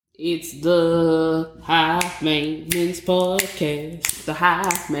It's the High Maintenance Podcast. The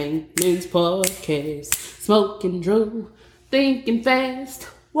High Maintenance Podcast. Smoking Drew, thinking fast.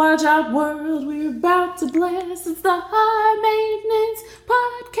 Watch out, world, we're about to blast. It's the High Maintenance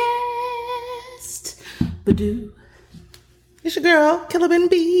Podcast. Badoo. It's your girl, Killer Ben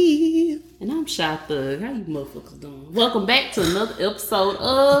B. And I'm Shy Thug. How you motherfuckers doing? Welcome back to another episode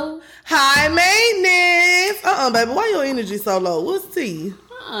of High Maintenance. Baby, why your energy so low? What's tea?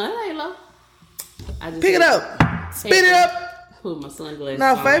 It ain't low. I just Pick it up. Spit it up. Put my sunglasses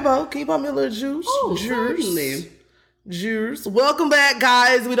Now, on. Fabo, keep on your little juice. Oh, certainly. Juice. Welcome back,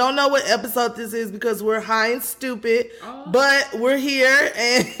 guys. We don't know what episode this is because we're high and stupid, but we're here.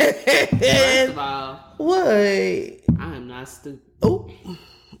 And First of all, what? I am not stupid. Oh,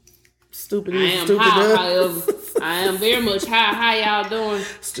 stupid I is am stupid. high, does. however. I am very much high. How y'all doing?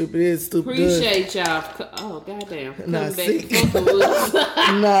 Stupid is stupid. does. Appreciate y'all. Oh, goddamn. Coming Nah, back see. to fucking with us.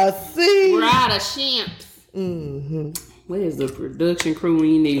 Nah, see. We're out of champs. Mm-hmm. Where's the production crew when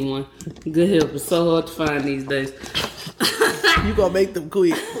you need one? Good help. It's so hard to find these days. You gonna make them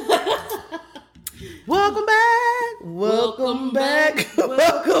quick. Welcome back. Welcome back.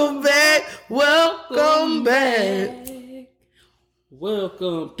 Welcome back. Welcome back.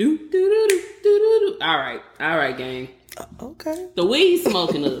 Welcome. Do, do, do, do, do, do. All right, gang. Okay. The weed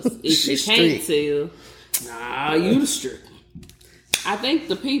smoking us. If you She's can't tell, nah, you the strict. I think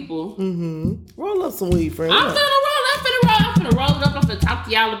the people. Roll up some weed, friend. I'm finna roll it up. I'm finna talk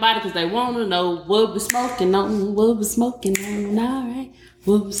to y'all about it because they want to know what we're smoking on. What we're smoking on. All right.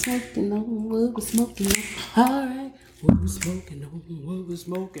 What we're smoking on. What we're smoking on. All right. What we're smoking on. What we're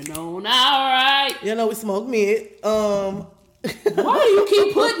smoking on. All right. You know we smoke mid. Why do you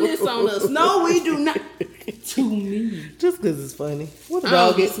keep putting this on us? No, we do not. To me. Just because it's funny. What the I don't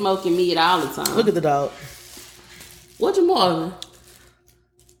dog be is? smoking meat all the time. Look at the dog. What you Marvin?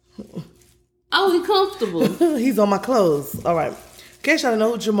 Oh, he comfortable. He's on my clothes. All right. In case y'all don't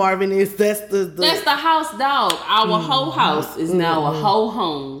know who Jamarvin is, that's the That's the house dog. Our whole house is now a whole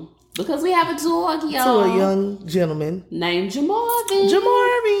home. Because we have a dog, y'all. to a young gentleman. Named Jamarvin.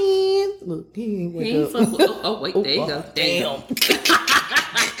 Jamarvin. Look, he ain't He wake ain't up. oh, wait, there you go. Damn.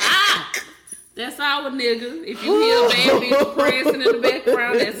 That's our nigga. If you hear a bad bitch prancing in the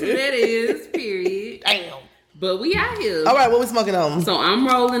background, that's who that is, period. Damn. But we out here. All right, what we smoking on? So I'm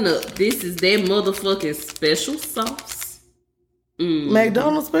rolling up. This is that motherfucking special sauce.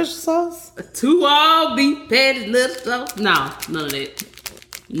 McDonald's special sauce? 2 all beef patties, little sauce. No, none of that.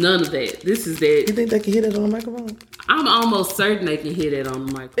 None of that. This is You that. think they can hit it on the microphone? I'm almost certain they can hear that on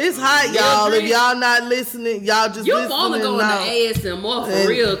the microphone. It's hot, y'all. If y'all not listening, y'all just You listening want to go now. into ASMR for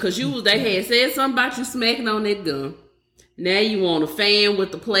real, because they had said something about you smacking on that gun. Now you want a fan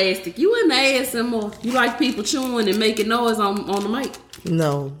with the plastic. You in the ASMR. You like people chewing and making noise on the mic.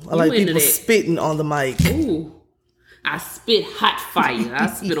 No, I like into people that. spitting on the mic. Ooh. I spit hot fire. I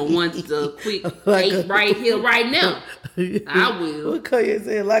spit a quick Like 8 right here, right now. I will. What Kanye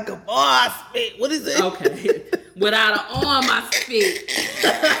said? Like a boy, I spit. What is it? Okay. Without an arm, I spit.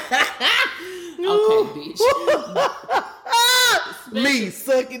 Okay, bitch. Me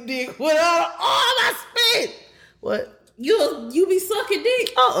sucking dick without an arm, I spit. What? You be sucking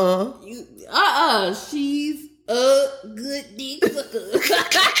dick? She's a good dick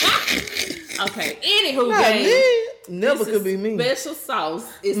sucker. Okay, anywho, Not gang. me. Never This could is be me. Special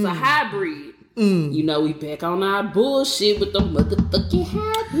sauce. It's a hybrid. You know, we back on our bullshit with the motherfucking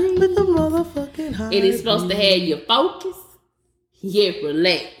hybrid. With the motherfucking high. And it's supposed to have you focus, yet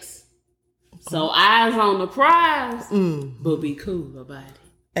relax. So eyes on the prize, but be cool about it.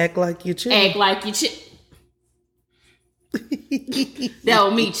 Act like you're chill. Act like you chill. That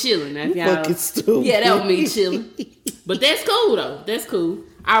was me chilling. If y'all, Fucking stupid. yeah, that was me chilling. But that's cool though. That's cool.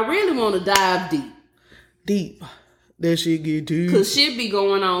 I really want to dive deep. Deep. That shit get deep. Cause shit be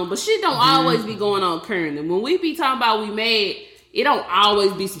going on, but shit don't always be going on currently. When we be talking about we mad, it don't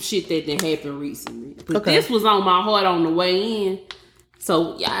always be some shit that didn't happen recently. But this was on my heart on the way in.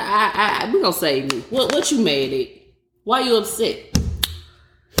 So I we gonna save me. What you mad at? Why you upset?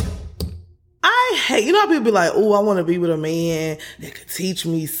 I hate, you know how people be like, oh, I want to be with a man that could teach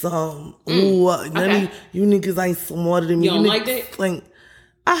me something. None of you niggas ain't smarter than me. You don't niggas like that? Like,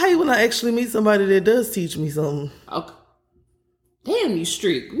 I hate when I actually meet somebody that does teach me something. Okay. Damn, you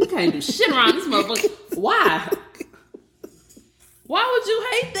strict. We can't do shit around this motherfucker. Why? Why would you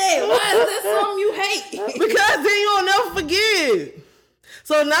hate that? Why is that something you hate? Because then you'll never forget.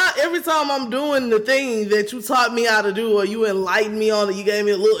 So now every time I'm doing the thing that you taught me how to do or you enlightened me on it, you gave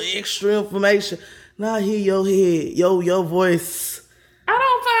me a little extra information. Now I hear your head, your voice. I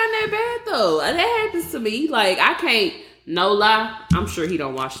don't find that bad though. That happens to me. Like I can't no lie, I'm sure he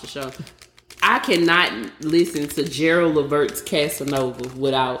don't watch the show. I cannot listen to Gerald Levert's Casanova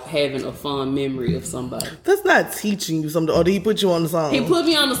without having a fond memory of somebody. That's not teaching you something. Or did he put you on the song? He put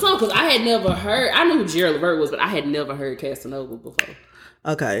me on the song because I had never heard. I knew who Gerald Levert was, but I had never heard Casanova before.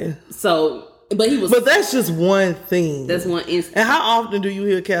 Okay. So, but he was. But that's just one thing. That's one instance. And how often do you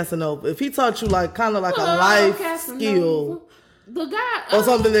hear Casanova? If he taught you like kind of like a life skill, the guy or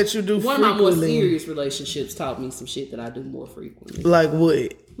something that you do one frequently. of my more serious relationships taught me some shit that I do more frequently. Like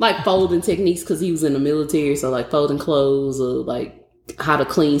what? Like folding techniques because he was in the military, so like folding clothes or like how to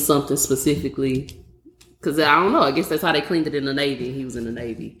clean something specifically. Because I don't know, I guess that's how they cleaned it in the Navy. And he was in the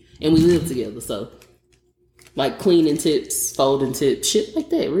Navy, and we lived together, so like cleaning tips, folding tips, shit like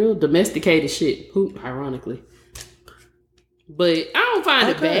that, real domesticated shit. Ironically. But I don't find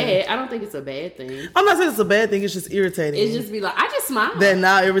it bad. I don't think it's a bad thing. I'm not saying it's a bad thing. It's just irritating. It's just be like, I just smile. That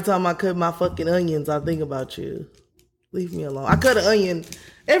now every time I cut my fucking onions, I think about you. Leave me alone. I cut an onion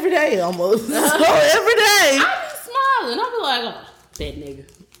every day almost. So every day. I be smiling. I be like, oh, that nigga.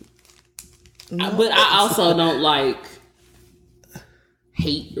 No, but I also don't like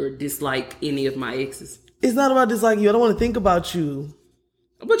hate or dislike any of my exes. It's not about disliking you. I don't want to think about you.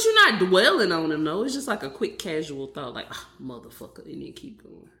 But you're not dwelling on them, though. It's just like a quick casual thought, like, oh, motherfucker, and then keep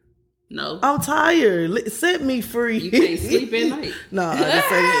going. No. I'm tired. Set me free. You can't sleep at night. No, I didn't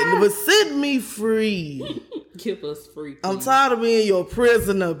say that. But set me free. Give us free. Please. I'm tired of being your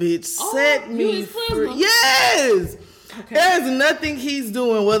prisoner, bitch. Set me free. Yes. Okay. There's nothing he's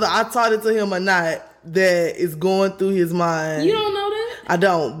doing, whether I taught it to him or not, that is going through his mind. You don't know that? I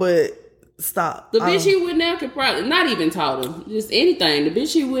don't, but stop. The bitch he with now could probably, not even taught him, just anything. The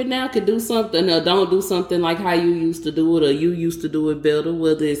bitch he with now could do something or don't do something like how you used to do it or you used to do it better,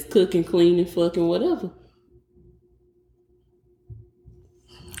 whether it's cooking, cleaning, fucking, whatever.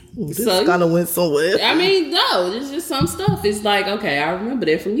 This kind of went somewhere. I mean, no, it's just some stuff. It's like, okay, I remember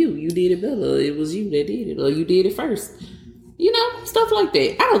that from you. You did it better. It was you that did it, or you did it first. You know, stuff like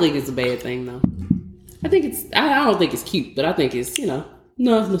that. I don't think it's a bad thing, though. I don't think it's cute, but I think it's,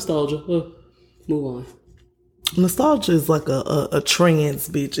 nostalgia. Move on. Nostalgia is like a trance,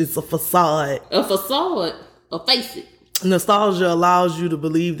 bitch. It's a facade. A facade. Face it. Nostalgia allows you to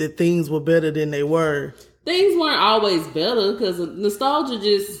believe that things were better than they were. Things weren't always better because nostalgia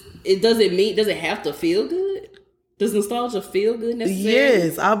does it have to feel good? Does nostalgia feel good necessarily?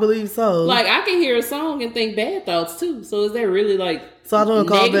 Yes, I believe so. Like, I can hear a song and think bad thoughts too. So is that really like I don't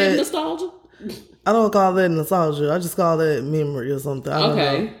call negative that nostalgia? I don't call that nostalgia. I just call that memory or something. I don't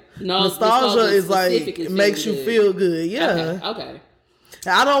know. No, nostalgia is like, it makes you feel good. Yeah. Okay.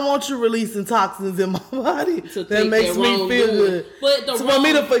 I don't want you releasing toxins in my body that makes me feel good. But for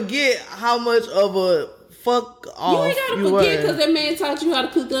me to forget how much of a fuck off you ain't gotta forget because that man taught you how to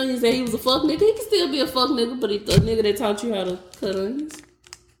cook onions and he was a fuck nigga. He can still be a fuck nigga, but he's a nigga that taught you how to cut onions.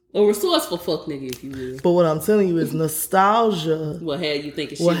 A resourceful fuck nigga, if you will. But what I'm telling you is nostalgia. What have you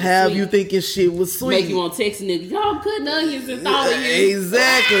thinking shit was sweet? Make you want to text a nigga, y'all cutting onions and thought of you.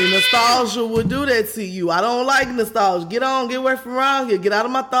 Exactly. Nostalgia would do that to you. I don't like nostalgia. Get away from around here. Get out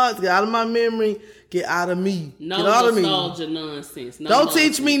of my thoughts. Get out of my memory. Get out of me. No get out nostalgia of me. Nonsense. Don't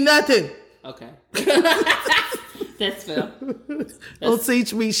teach me nothing. Okay. That's fair. Don't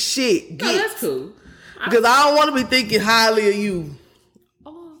teach me shit. No, that's cool. Because I don't want to be thinking highly of you.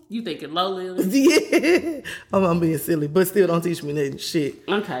 Oh, you thinking lowly of me? Yeah. I'm being silly, but still don't teach me nothing shit.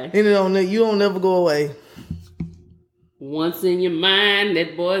 Okay. And you don't never go away. Once in your mind,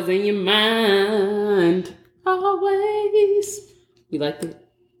 that boy's in your mind. Always. You like that?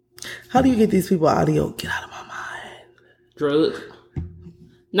 How do you get these people audio? Get out of my mind. Drug.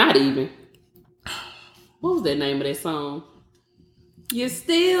 Not even. What was that name of that song? You're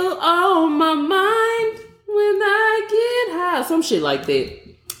still on my mind when I get high. Some shit like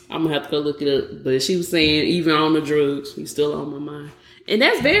that. I'm gonna have to go look it up. But she was saying, even on the drugs, you're still on my mind. And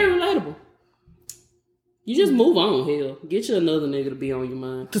that's very relatable. You just move on, hell. Get you another nigga to be on your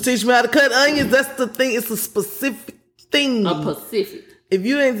mind. To teach me how to cut onions, that's the thing. It's a specific thing. A Pacific. If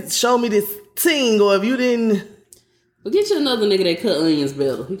you didn't show me this thing, or if you didn't... Well, get you another nigga that cut onions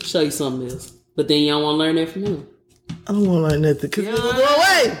better. He can show you something else. But then you don't want to learn that from him. I don't want to learn nothing because it'll go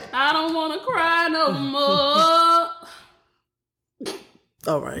away. I don't want to cry no more.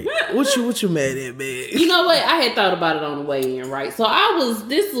 All right. What you mad at, man? You know what? I had thought about it on the way in, right? So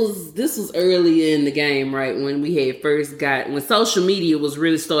this was early in the game, right? When we had first when social media was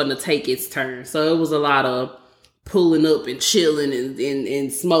really starting to take its turn. So it was a lot of pulling up and chilling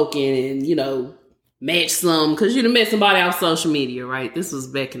and smoking and, match some. Because you done met somebody off social media, right? This was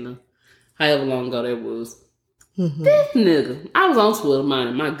back in the however long ago that was. Mm-hmm. This nigga, I was on Twitter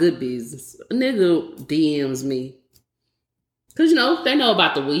minding my good business. A nigga DMs me Cause they know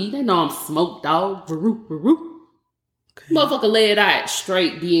about the weed. They know I'm smoked dog. Okay. Motherfucker lay it out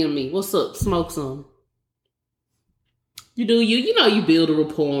straight DM me. What's up? Smoke some. You do you. You build a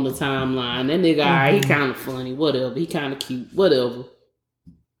rapport on the timeline. That nigga, alright, he kind of funny. Whatever. He kind of cute. Whatever.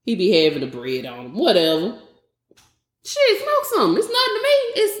 He be having the bread on him. Whatever. Shit, smoke something. It's nothing to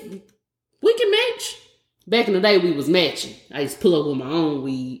me. We can match. Back in the day, we was matching. I used to pull up with my own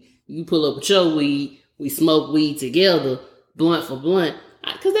weed. You pull up with your weed. We smoke weed together, blunt for blunt.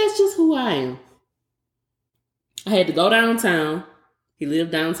 Because that's just who I am. I had to go downtown. He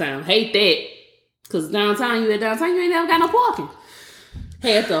lived downtown. Hate that. Because downtown, you ain't never got no parking.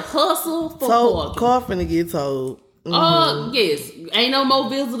 Had to hustle for parking. Car finna get towed. Yes. Ain't no more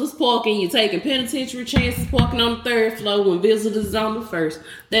visitors parking. You're taking penitentiary chances parking on the 3rd floor when visitors is on the 1st.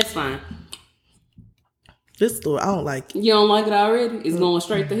 That's fine. This store, I don't like it. You don't like it already? It's going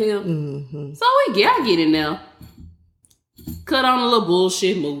straight to hell. Mm-hmm. So I get in there. Cut on a little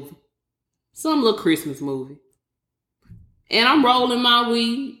bullshit movie. Some little Christmas movie. And I'm rolling my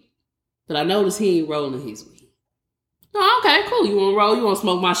weed. But I notice he ain't rolling his weed. Oh, okay, cool. You want to roll? You want to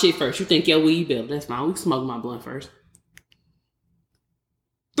smoke my shit first? You think your weed better? That's fine. We can smoke my blunt first.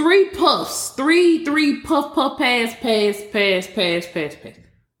 3 puffs. Three puff, pass.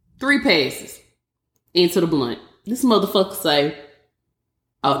 3 passes into the blunt. This motherfucker say,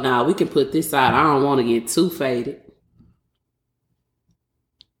 oh, nah, we can put this out. I don't want to get too faded.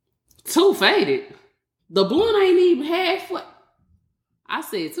 Too faded? The blunt ain't even halfway. I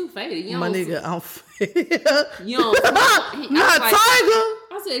said too faded. My nigga, I'm faded. You don't smoke. Not like, Tiger.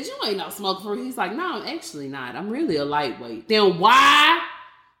 I said, you ain't no smoker for. He's like, no, I'm actually not. I'm really a lightweight. Then why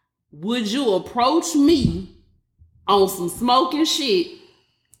would you approach me on some smoking shit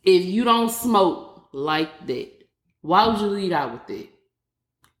if you don't smoke like that? Why would you lead out with that?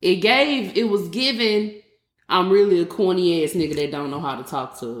 It was given, I'm really a corny ass nigga that don't know how to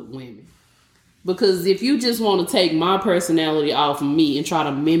talk to women. Because if you just want to take my personality off of me and try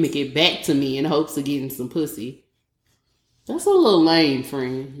to mimic it back to me in hopes of getting some pussy, that's a little lame,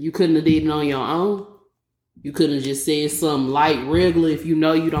 friend. You couldn't have did it on your own. You couldn't have just said something light, regular if you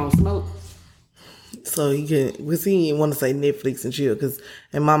know you don't smoke. So he didn't want to say Netflix and chill, because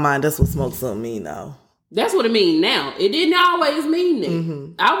in my mind, that's what smoke something mean now. That's what it mean now. It didn't always mean that.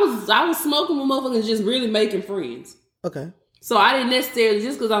 Mm-hmm. I was smoking with motherfuckers just really making friends. Okay. So I didn't necessarily,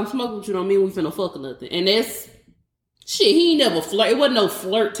 just because I'm smoking with you don't mean we finna fuck or nothing. And that's, shit, he ain't never flirt. It wasn't no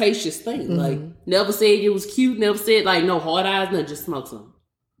flirtatious thing. Mm-hmm. Like, never said it was cute, never said, like, no hard eyes, nothing, just smoke something.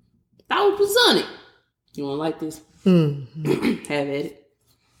 Thought it was on it. You wanna like this? Mm-hmm. Have at it.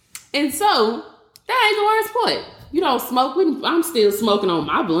 And so, that ain't the worst part. You don't smoke. I'm still smoking on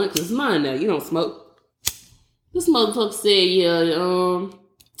my blunt, because it's mine now. You don't smoke. This motherfucker said,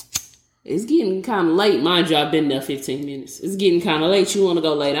 it's getting kind of late. Mind you, I've been there 15 minutes. It's getting kind of late. You want to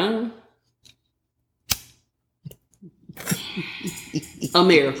go lay down?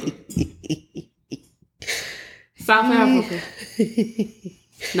 America. South Africa.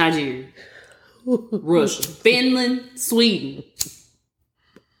 Nigeria. Russia. Finland. Sweden.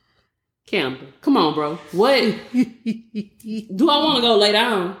 Campbell. Come on, bro. What? Do I want to go lay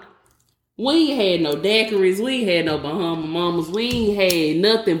down? We ain't had no daiquiris. We ain't had no Bahama Mamas. We ain't had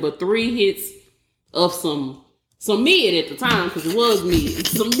nothing but 3 hits of some mid at the time, because it was mid.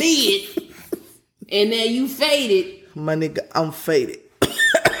 Some mid. And then you faded. My nigga, I'm faded.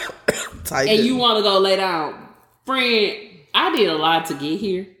 And you want to go lay down. Friend, I did a lot to get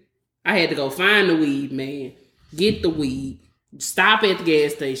here. I had to go find the weed, man. Get the weed. Stop at the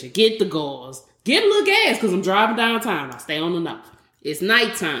gas station. Get the gauze. Get a little gas, because I'm driving downtown. I stay on the knob. It's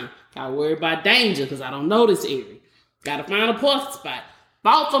nighttime. Gotta worry about danger, because I don't know this area. Gotta find a parking spot.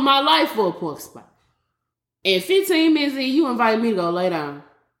 Fought for my life for a parking spot. And 15 minutes in, you invite me to go lay down.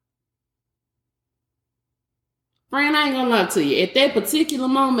 Friend, I ain't gonna lie to you. At that particular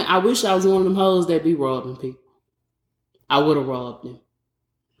moment, I wish I was one of them hoes that be robbing people. I would have robbed them.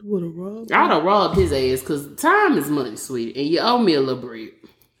 I'd have robbed his ass, because time is money, sweetie. And you owe me a little bread.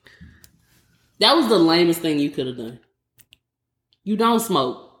 That was the lamest thing you could have done. You don't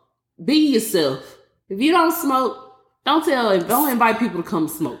smoke. Be yourself. If you don't smoke, don't invite people to come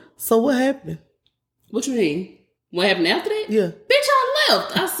smoke. So what happened? What you mean? What happened after that? Yeah. Bitch, I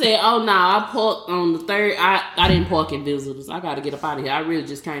left. I said, oh, no, I parked on the 3rd. I didn't park in visitors. I got to get up out of here. I really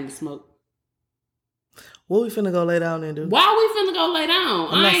just came to smoke. What we finna go lay down and do? Why we finna go lay down?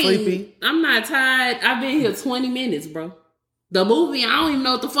 I'm not sleepy. I'm not tired. I've been here 20 minutes, bro. The movie, I don't even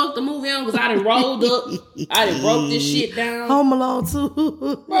know what the fuck the movie on, because I done rolled up. I done broke this shit down. Home Alone too.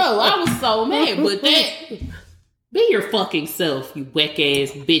 Bro, I was so mad. But that, be your fucking self, you whack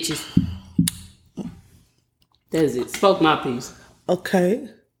ass bitches. That's it. Spoke my piece. Okay.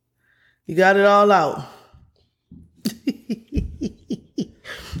 You got it all out.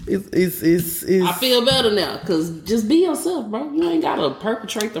 I feel better now, because just be yourself, bro. You ain't got to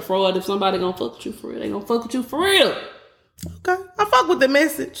perpetrate the fraud. If somebody gonna fuck with you for real, they gonna fuck with you for real. Okay. I fuck with the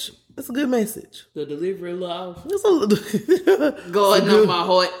message. It's a good message. The delivery love. It's a little going on my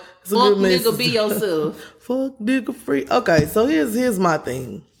heart. Fuck nigga, message. be yourself. Fuck nigga free. Okay, so here's my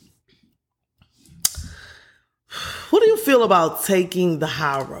thing. What do you feel about taking the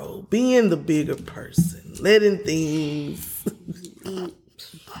high road, being the bigger person, letting things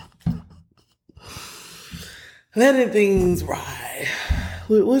ride?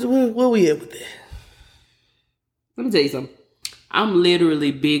 Where we at with that? Let me tell you something. I'm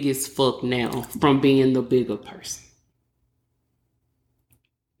literally big as fuck now from being the bigger person.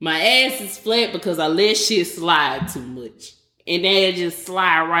 My ass is flat because I let shit slide too much. And they just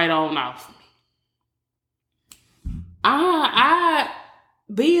slide right on off me. I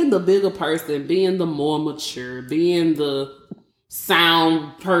being the bigger person, being the more mature, being the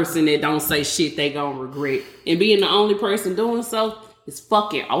sound person that don't say shit they gonna regret, and being the only person doing so is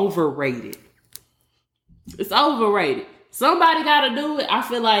fucking overrated. It's overrated. Somebody gotta do it. I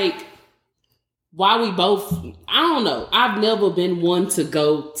feel like why we both, I don't know. I've never been one to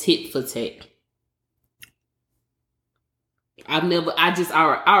go tit for tat. All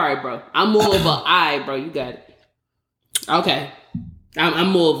right, bro. I'm more of a, all right, bro, you got it. Okay.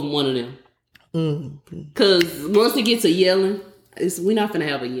 I'm more of one of them. Because once it gets to yelling, we're not going to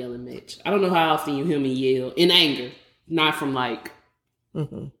have a yelling match. I don't know how often you hear me yell in anger. Not from like,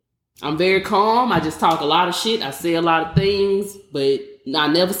 I'm very calm. I just talk a lot of shit. I say a lot of things, but I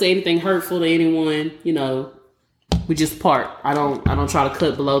never say anything hurtful to anyone. You know, we just part. I don't try to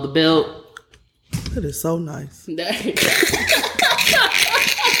cut below the belt. That is so nice.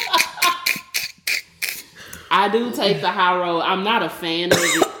 I do take the high road. I'm not a fan of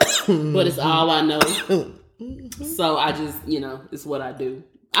it, but it's all I know. So I just, it's what I do.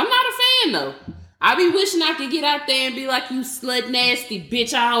 I'm not a fan though. I be wishing I could get out there and be like, you slut nasty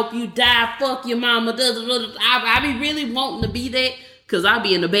bitch, I hope you die, fuck your mama. I be really wanting to be that, because I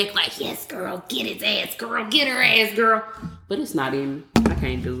be in the back like, yes girl, get his ass girl, get her ass girl. But it's not in me. I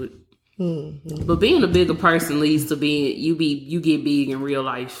can't do it. But being a bigger person leads to being, you get big in real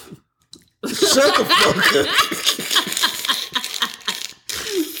life. Shut the fuck up.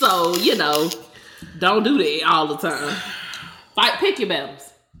 So, don't do that all the time. Pick your battles.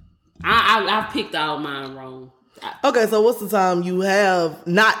 I've picked all mine wrong. Okay, so what's the time you have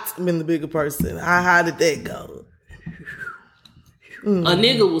not been the bigger person? How did that go? A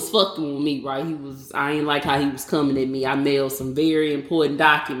nigga was fucking with me, right? I ain't like how he was coming at me. I mailed some very important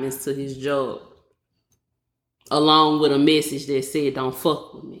documents to his job, along with a message that said, don't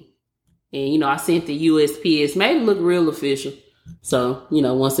fuck with me. And, I sent the USPS, made it look real official. So,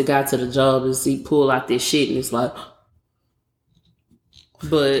 once it got to the job, he pulled out this shit and it's like,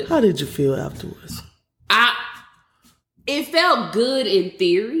 but how did you feel afterwards? It felt good in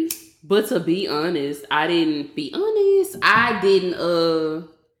theory, but to be honest,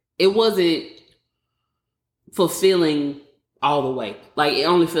 it wasn't fulfilling all the way. Like, it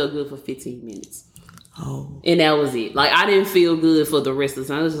only felt good for 15 minutes. Oh. And that was it. Like, I didn't feel good for the rest of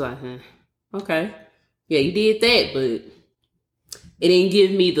the time. I was just like, okay. Yeah, you did that, but it didn't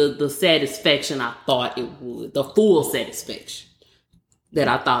give me the satisfaction I thought it would. The full satisfaction that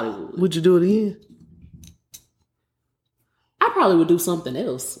I thought it would. Would you do it again? I probably would do something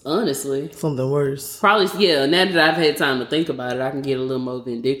else, honestly. Something worse. Probably, yeah. Now that I've had time to think about it, I can get a little more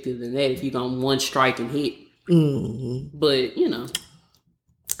vindictive than that if you're going to one strike and hit. Mm-hmm. But,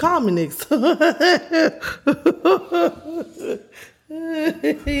 Call me next. An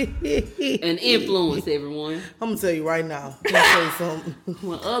influence, everyone. I'm going to tell you right now. I'm going to tell you something.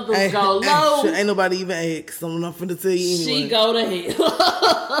 When others go low. Ain't nobody even ask. I'm not finna tell you anyway. She go to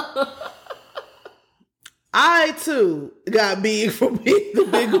hell. I, too, got big for being the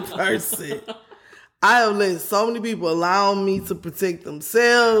bigger person. I have let so many people allow me to protect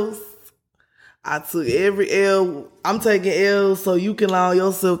themselves. I took every L. I'm taking L so you can allow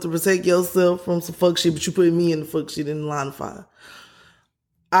yourself to protect yourself from some fuck shit, but you put me in the fuck shit in the line of fire.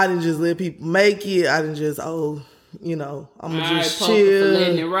 I didn't just let people make it. I didn't just, I'm gonna just chill. For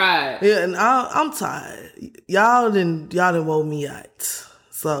letting it ride. Yeah, and I'm tired. Y'all didn't woke me out.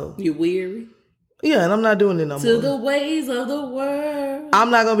 So you weary? Yeah, and I'm not doing it no more. To the ways of the world. I'm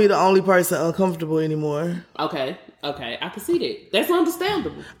not going to be the only person uncomfortable anymore. Okay. Okay, I can see that. That's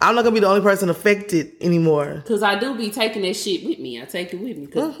understandable. I'm not gonna be the only person affected anymore. Because I do be taking that shit with me. I take it with me.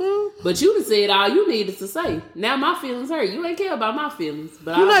 But you done said all you needed to say. Now my feelings hurt. You ain't care about my feelings.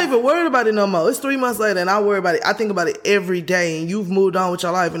 But You're not even worried about it no more. It's 3 months later and I worry about it. I think about it every day and you've moved on with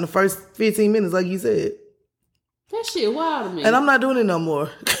your life in the first 15 minutes, like you said. That shit wild to me. And I'm not doing it no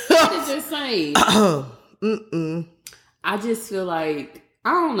more. It's insane. I just feel like, I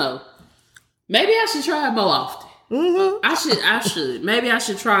don't know. Maybe I should try it more often. I should. Maybe I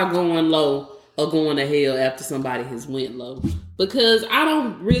should try going low or going to hell after somebody has went low. Because I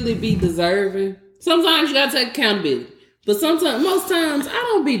don't really be deserving. Sometimes you gotta take accountability. But most times, I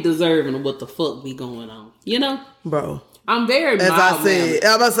don't be deserving of what the fuck be going on. You know? Bro. I'm very mild. As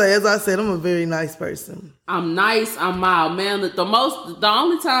I said, I'm a very nice person. I'm nice. I'm mild mannered. The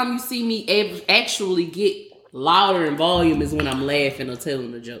only time you see me actually get louder in volume is when I'm laughing or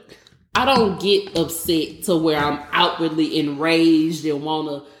telling a joke. I don't get upset to where I'm outwardly enraged and want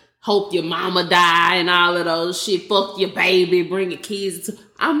to hope your mama die and all of those shit. Fuck your baby, bring your kids.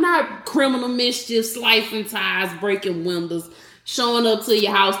 I'm not criminal mischief, slicing tires, breaking windows, showing up to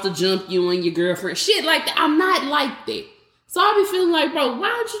your house to jump you and your girlfriend. Shit like that. I'm not like that. So I be feeling like, bro,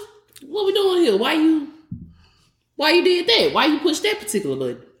 what we doing here? Why you did that? Why you push that particular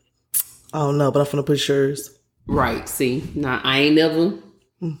button? I don't know, but I'm finna push yours. Right, see. Nah, I ain't never...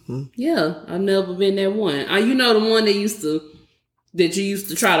 Yeah, I've never been that one. You know the one that you used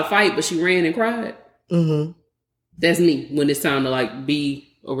to try to fight, but she ran and cried? That's me when it's time to like be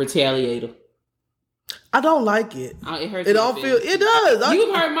a retaliator. I don't like it. It hurts. It don't feel. It does.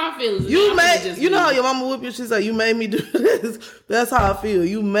 You hurt my feelings. You know how your mama whoop you? She's like, you made me do this. That's how I feel.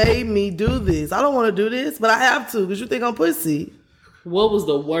 You made me do this. I don't want to do this, but I have to because you think I'm pussy. What was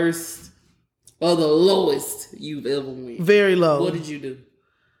the worst or the lowest you've ever went? Very low. What did you do?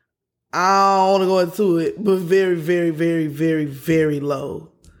 I don't want to go into it, but very, very, very, very, very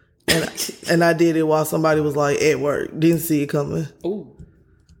low. And I did it while somebody was like at work. Didn't see it coming. Ooh.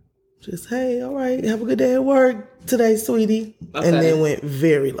 Just, hey, all right, have a good day at work today, sweetie. Okay. And then went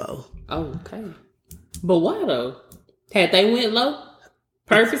very low. Oh, okay. But why though? Had they went low?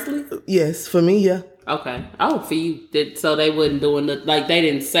 Purposely? Yes, for me, yeah. Okay. Oh, for you. So they wasn't doing nothing. Like they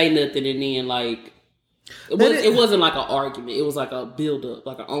didn't say nothing and then like... It wasn't like an argument. It was like a build-up,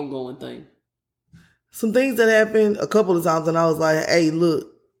 like an ongoing thing. Some things that happened a couple of times, and I was like, hey, look.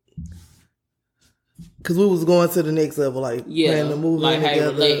 Because we was going to the next level, like planning the movie like,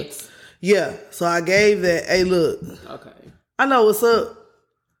 together. Hey, relax. Yeah. So I gave that, hey, look. Okay. I know what's up.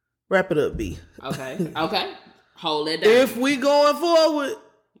 Wrap it up, B. Okay. Okay. Hold it down. If we going forward,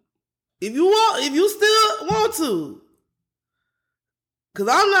 if you still want to. Because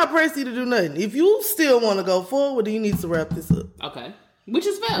I'm not pressing you to do nothing. If you still want to go forward, then you need to wrap this up. Okay. Which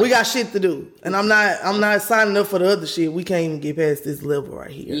is fair. We got shit to do. And I'm not signing up for the other shit. We can't even get past this level right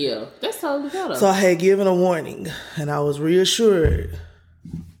here. Yeah. That's totally fair. So I had given a warning. And I was reassured.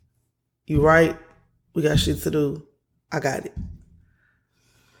 You right. We got shit to do. I got it.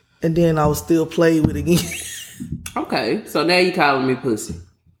 And then I was still playing with it again. Okay. So now you calling me pussy.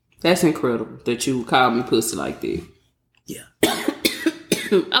 That's incredible that you call me pussy like that. Yeah.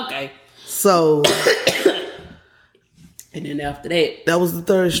 Okay. So. And then after that. That was the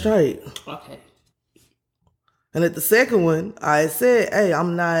third strike. Okay. And at the second one, I said, hey,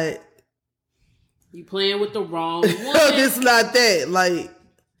 I'm not. You playing with the wrong one. It's not that. Like,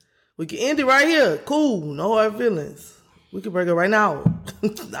 we can end it right here. Cool. No hard feelings. We can break it right now.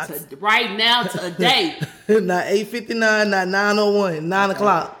 Right now, today. Not 8:59, not 9:01, 9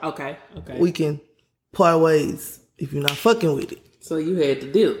 o'clock. Okay. We can part ways if you're not fucking with it. So you had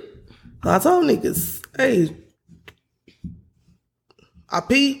to dip. I told niggas, hey, I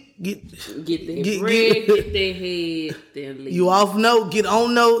pee, get bread, get their head, then leave. You off note, get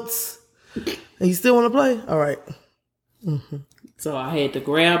on notes, and you still want to play? All right. Mm-hmm. So I had to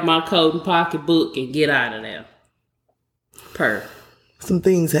grab my coat and pocketbook and get out of there. Some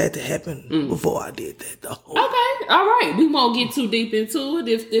things had to happen before I did that, though. Okay, all right. We won't get too deep into it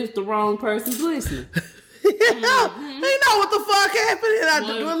if the wrong person's listening. They know what the fuck happened, and I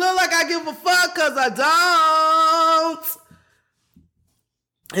do it look like I give a fuck because I don't.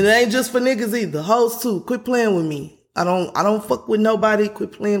 And it ain't just for niggas either. Hoes too. Quit playing with me. I don't fuck with nobody.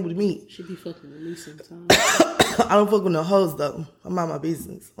 Quit playing with me. Should be fucking with me sometimes. I don't fuck with no hoes though. I'm out my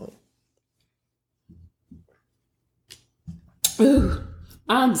business.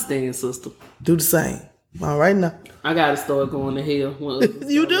 I understand, sister. Do the same. All right now. I gotta start going to hell.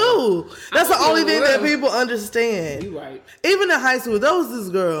 You do. That's the only thing that people understand. You right. Even in high school, there was this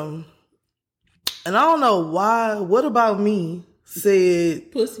girl, and I don't know why. What about me?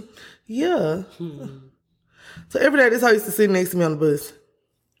 Said pussy. Yeah. So every day, this hoe used to sit next to me on the bus.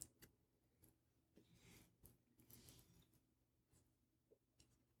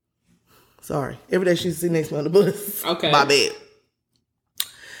 Sorry. Every day she used to sit next to me on the bus. Okay. My bad.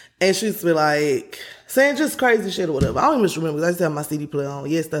 And she used to be like, saying just crazy shit or whatever. I don't even remember because I used to have my CD player on.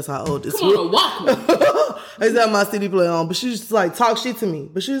 Yes, that's how old this was. Come on, Walkman. I used to have my CD player on, but she used to like talk shit to me.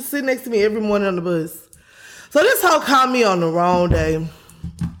 But she used to sit next to me every morning on the bus. So this hoe caught me on the wrong day.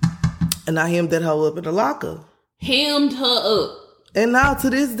 And I hemmed that hoe up in the locker. Hemmed her up. And now to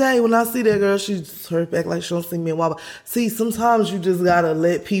this day, when I see that girl, she just hurt back like she don't see me in Wawa. See, sometimes you just gotta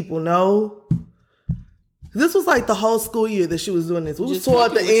let people know. This was like the whole school year that she was doing this. We was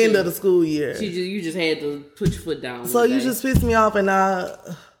toward the end of the school year. You just had to put your foot down. So you just pissed me off, and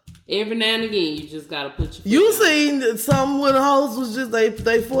every now and again, you just gotta put your foot down. You seen some with the hoes was just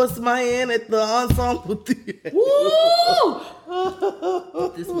they forced my hand at the ensemble theater. Woo!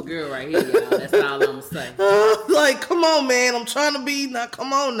 This is my girl right here, y'all. That's all I'm gonna say. Like, come on, man. I'm trying to be now.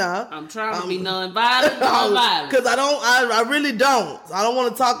 Come on now. I'm trying to be non-violent. Because I really don't. I don't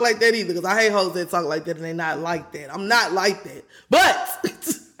want to talk like that either. Because I hate hoes that talk like that and they not like that. I'm not like that. But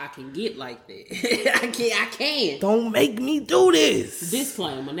I can get like that. I can. Don't make me do this.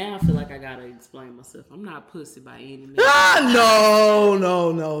 Disclaimer. Now I feel like I gotta explain myself. I'm not pussy by any means. No.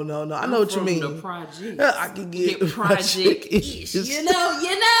 I know what you mean. The project. I can get project-ish. You know.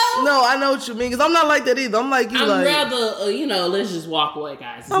 No, I know what you mean. Because I'm not like that either. I'm like you. I'm rather, let's just walk away,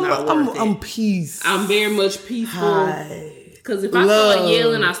 guys. It's not worth it. I'm peace. I'm very much peaceful. Because if I start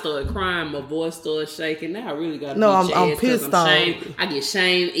yelling, I start crying, my voice starts shaking. Now I really got to be I'm pissed off. I get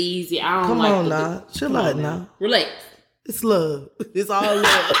shamed easy. I don't Come like on now. Chill out now. Relax. It's love. It's all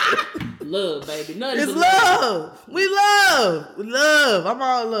love. Love, baby. It's love. We love. I'm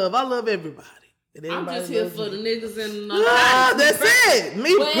all love. I love everybody. I'm just here for the niggas and the narcotics. That's it.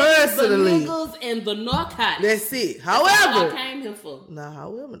 Me personally. The niggas and the narcotics. That's it. However. That's what I came here for.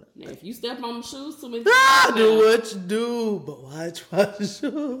 However. Now, if you step on the shoes to me. Do what you do, but watch my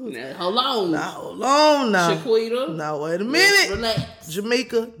shoes. Now, hold on. Hold on now. Shaquita. Now, wait a minute. Relax.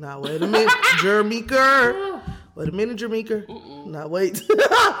 Jamaica. Now, wait a minute. Jamaica. Wait a minute, Jamaica. Now, wait.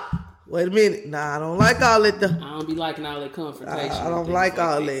 Wait a minute. Nah, I don't like all that. I don't be liking all that confrontation. I don't like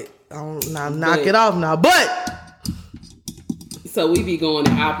all that. Knock it off now. But so we be going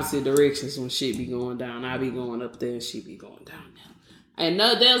in opposite directions when shit be going down. I be going up there and she be going down now. And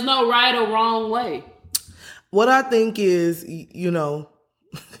there's no right or wrong way. What I think is,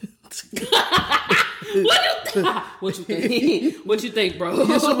 What you think? What you think, bro?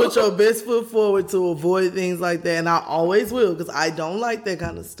 You should put your best foot forward to avoid things like that, and I always will because I don't like that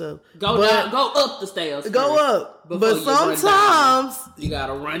kind of stuff. Go up the stairs. Go up, but sometimes you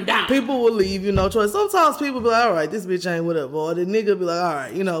gotta run down. People will leave you no choice. Sometimes people be like, "All right, this bitch ain't whatever," or the nigga be like, "All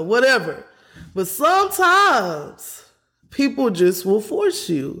right, whatever." But sometimes people just will force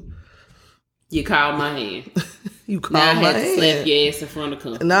you. You called my hand. You called my hand. I had to slap your ass in front of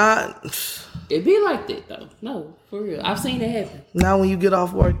company. It be like that though. No, for real. I've seen it happen. Now when you get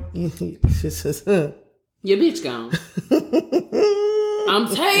off work, your bitch gone. I'm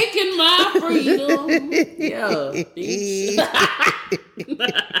taking my freedom. Yeah, bitch.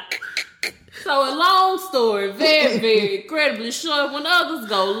 So a long story, very, very incredibly short. When others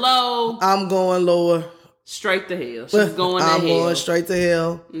go low, I'm going lower. Straight to hell. She's going to hell. I'm going straight to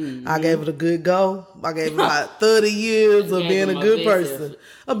hell. Mm-hmm. I gave it a good go. I gave it about 30 years of being a good person.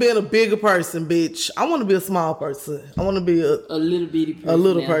 Of being a bigger person, bitch. I want to be a small person. I want to be a little bitty person. A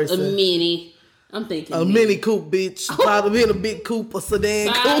little person. A mini. I'm thinking a mini coupe, bitch. Tired of being a big coupe, a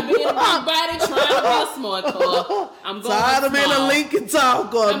sedan coupe. Tired of being a big body, trying to be a smart car. I'm going tired of being a Lincoln Town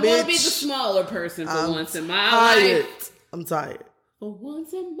car, bitch. I'm going to be the smaller person for once in my life. I'm tired. For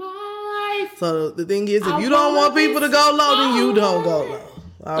once in my life. So the thing is, if you don't want people to go low, then you don't go low.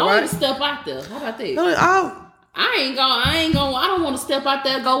 All right? Don't even step out there. How about that? I don't want to step out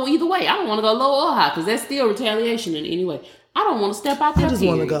there and go either way. I don't want to go low or high because that's still retaliation in any way. I don't want to step out there. I just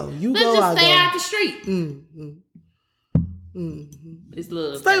want to go. Let's just stay out the street. It's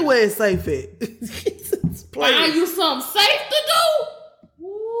love. Stay where it's safe at. Find you something safe to do.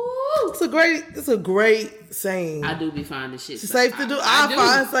 It's a great saying. I do be finding shit safe to do. I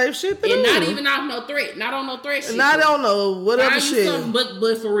find safe shit to do. And not even off no threat. Not on no threat shit. Not on no whatever find shit. But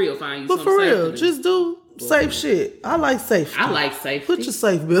for real, find you but something for real, safe to just do safe shit. I like safety. I like safety. Put your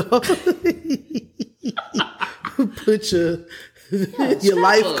safe bill on. Put your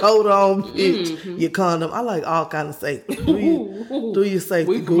life coat on, bitch. Mm-hmm. Your condom. I like all kind of safety. Do your safety.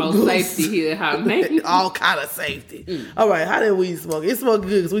 We promote safety here, how man. All kind of safety. All right, how did we smoke? It smoked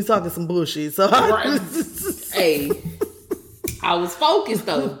good because we talking some bullshit. So right. Hey, I was focused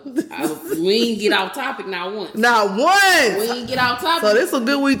though. We ain't get off topic not once. Not once. We ain't get off topic. So this a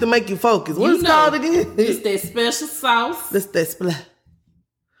good week to make you focus. What is it called again? It's that special sauce. That's that splat.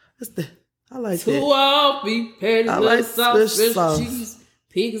 That's the. I like that. 2 all beef patty, I like sauce, special sauce. cheese,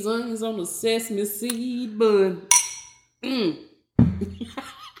 pig's onions on the sesame seed bun. We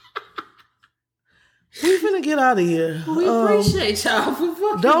finna get out of here. We appreciate y'all for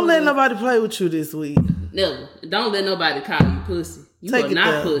fucking. Don't let nobody play with you this week. Never. Don't let nobody call you pussy. You Take are it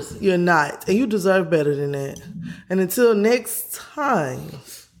not there. pussy. You're not. And you deserve better than that. And until next time,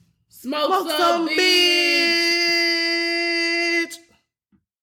 Smoke some beef.